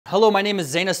Hello, my name is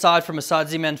Zain Assad from Assad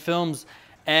Z-Man Films,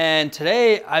 and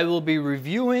today I will be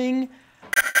reviewing.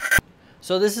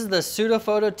 So this is the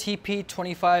Sutefoto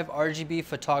TP-25 RGB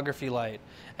photography light.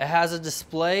 It has a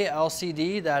display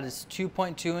LCD that is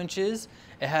 2.2 inches.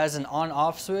 It has an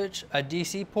on-off switch, a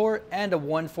DC port, and a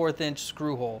 1/4 inch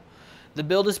screw hole. The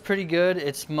build is pretty good.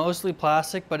 It's mostly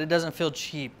plastic, but it doesn't feel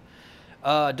cheap.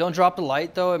 Don't drop the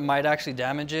light though, it might actually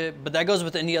damage it, but that goes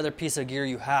with any other piece of gear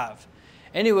you have.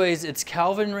 Anyways, its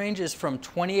Kelvin range is from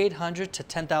 2800 to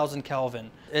 10,000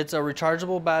 Kelvin. It's a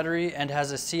rechargeable battery and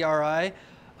has a CRI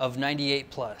of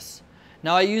 98 plus.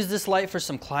 Now I used this light for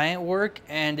some client work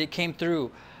and it came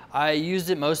through. I used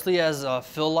it mostly as a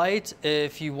fill light.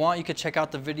 If you want, you could check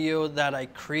out the video that I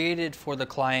created for the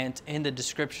client in the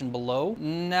description below.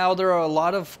 Now there are a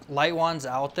lot of Lightwands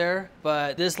out there,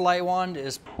 but this Lightwand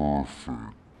is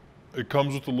perfect. It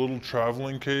comes with a little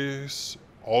traveling case.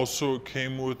 Also, it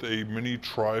came with a mini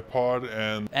tripod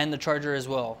and the charger as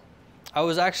well. I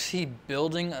was actually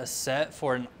building a set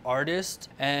for an artist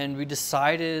and we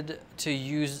decided to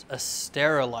use a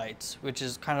Sterilight, which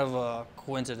is kind of a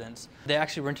coincidence. They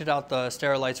actually rented out the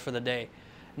Sterilights for the day.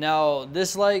 Now,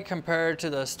 this light compared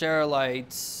to the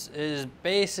Sterilights is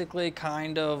basically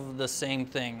kind of the same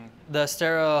thing. The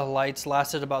Sterilights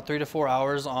lasted about 3 to 4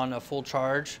 hours on a full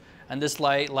charge, and this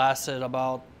light lasted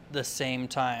about the same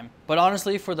time. But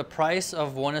honestly, for the price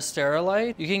of one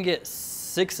Sterilight, you can get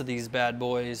 6 of these bad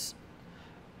boys.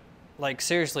 Like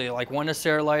seriously, like one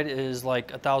Sterilight is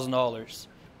like $1,000.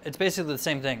 It's basically the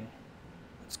same thing.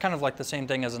 It's kind of like the same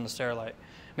thing as an Sterilight.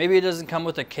 Maybe it doesn't come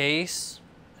with a case,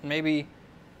 and maybe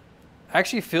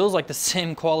actually feels like the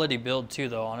same quality build too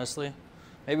though, honestly.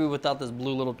 Maybe without this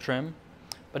blue little trim,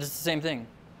 but it's the same thing.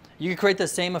 You can create the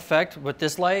same effect with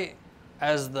this light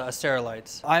as the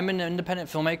Sterilights. I'm an independent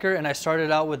filmmaker and I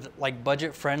started out with like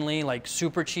budget friendly, like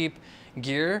super cheap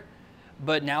gear,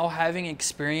 but now having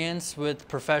experience with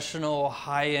professional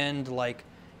high-end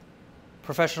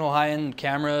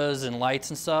cameras and lights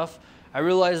and stuff, I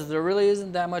realized there really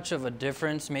isn't that much of a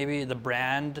difference. Maybe the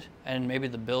brand and maybe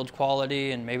the build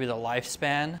quality and maybe the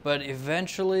lifespan, but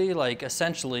eventually, like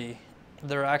essentially,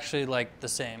 they're actually like the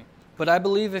same. But I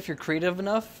believe if you're creative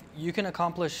enough, you can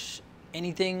accomplish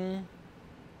anything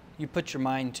you put your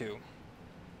mind to.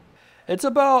 It's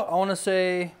about, I want to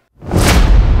say,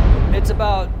 it's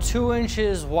about 2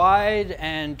 inches wide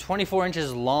and 24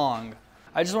 inches long.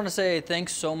 I just want to say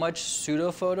thanks so much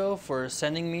Sutefoto for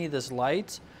sending me this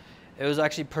light. It was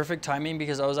actually perfect timing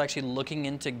because I was actually looking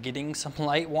into getting some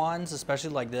Lightwands,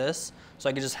 especially like this,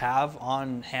 so I could just have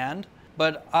on hand.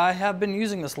 But I have been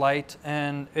using this light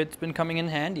and it's been coming in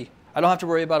handy. I don't have to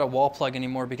worry about a wall plug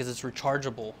anymore because it's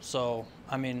rechargeable. So,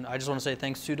 I mean, I just want to say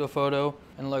thanks Sutefoto.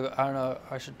 And look, I don't know,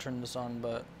 I should turn this on,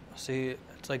 but see,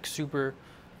 it's like super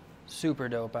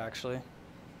dope actually.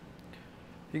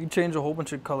 You can change a whole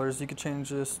bunch of colors. You could change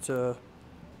this to,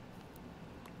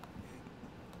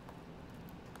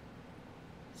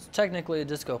 it's technically a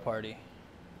disco party.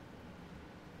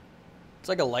 It's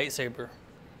like a lightsaber.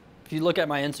 If you look at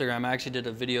my Instagram, I actually did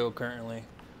a video currently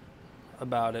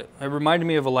about it. It reminded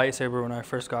me of a lightsaber when I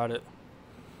first got it.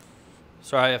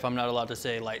 Sorry if I'm not allowed to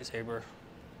say lightsaber.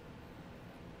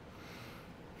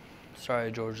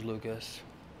 Sorry, George Lucas.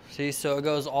 See, so it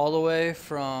goes all the way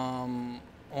from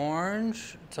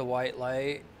orange to white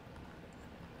light.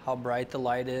 How bright the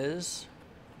light is.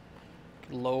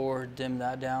 Lower, dim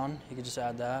that down. You could just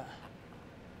add that.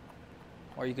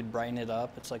 Or you could brighten it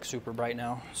up. It's like super bright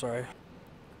now, sorry.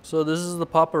 So this is the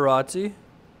paparazzi.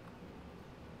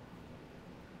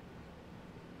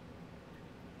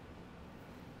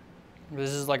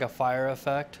 This is like a fire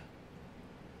effect.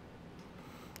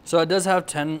 So it does have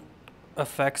 10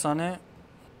 effects on it.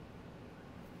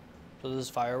 So this is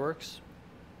fireworks.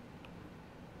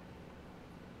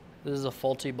 This is a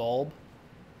faulty bulb.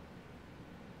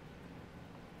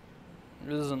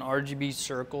 This is an RGB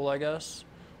circle, I guess.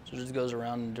 So it just goes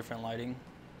around in different lighting.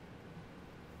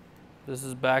 This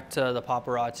is back to the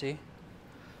paparazzi,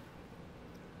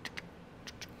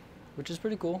 which is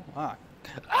pretty cool.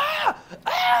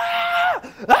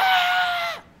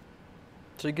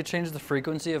 So you could change the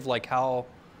frequency of like how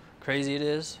crazy it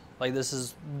is. Like this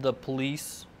is the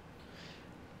police,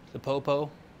 the popo.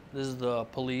 This is the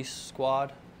police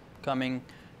squad coming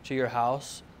to your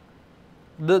house.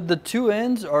 The two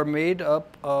ends are made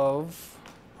up of,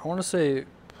 I want to say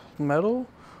metal.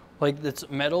 Like it's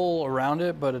metal around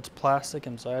it, but it's plastic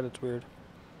inside. It's weird.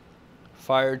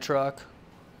 Fire truck,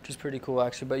 which is pretty cool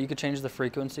actually, but you could change the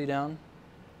frequency down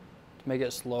to make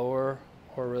it slower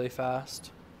or really fast.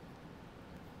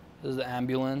 This is the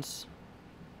ambulance.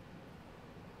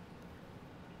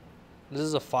 This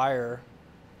is a fire.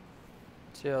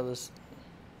 See how this,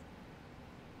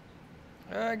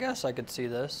 I guess I could see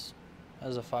this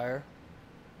as a fire.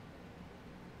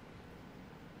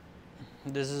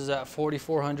 This is at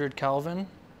 4400 Kelvin.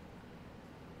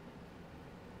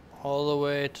 All the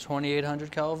way to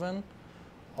 2800 Kelvin.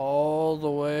 All the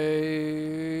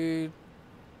way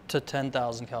to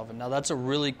 10,000 Kelvin. Now that's a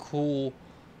really cool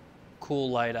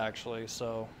light actually,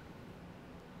 so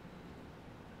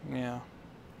yeah.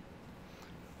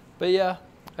 But yeah,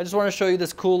 I just want to show you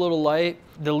this cool little light.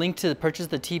 The link to purchase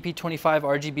the TP-25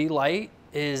 RGB light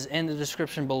is in the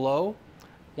description below.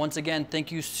 Once again,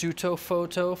 thank you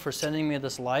Sutefoto for sending me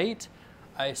this light.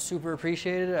 I super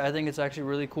appreciate it. I think it's actually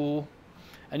really cool.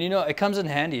 And you know, it comes in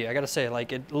handy. I gotta say,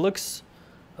 like it looks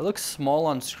small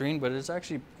on screen, but it's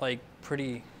actually like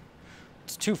pretty,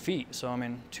 it's 2 feet. So I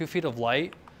mean, 2 feet of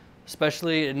light,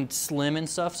 especially in slim and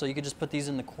stuff. So you could just put these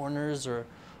in the corners or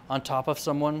on top of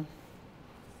someone.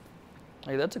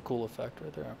 Like that's a cool effect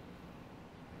right there.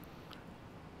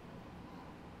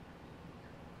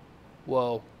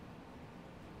 Whoa.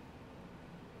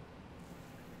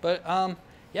 But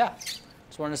yeah,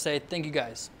 just wanted to say thank you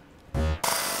guys.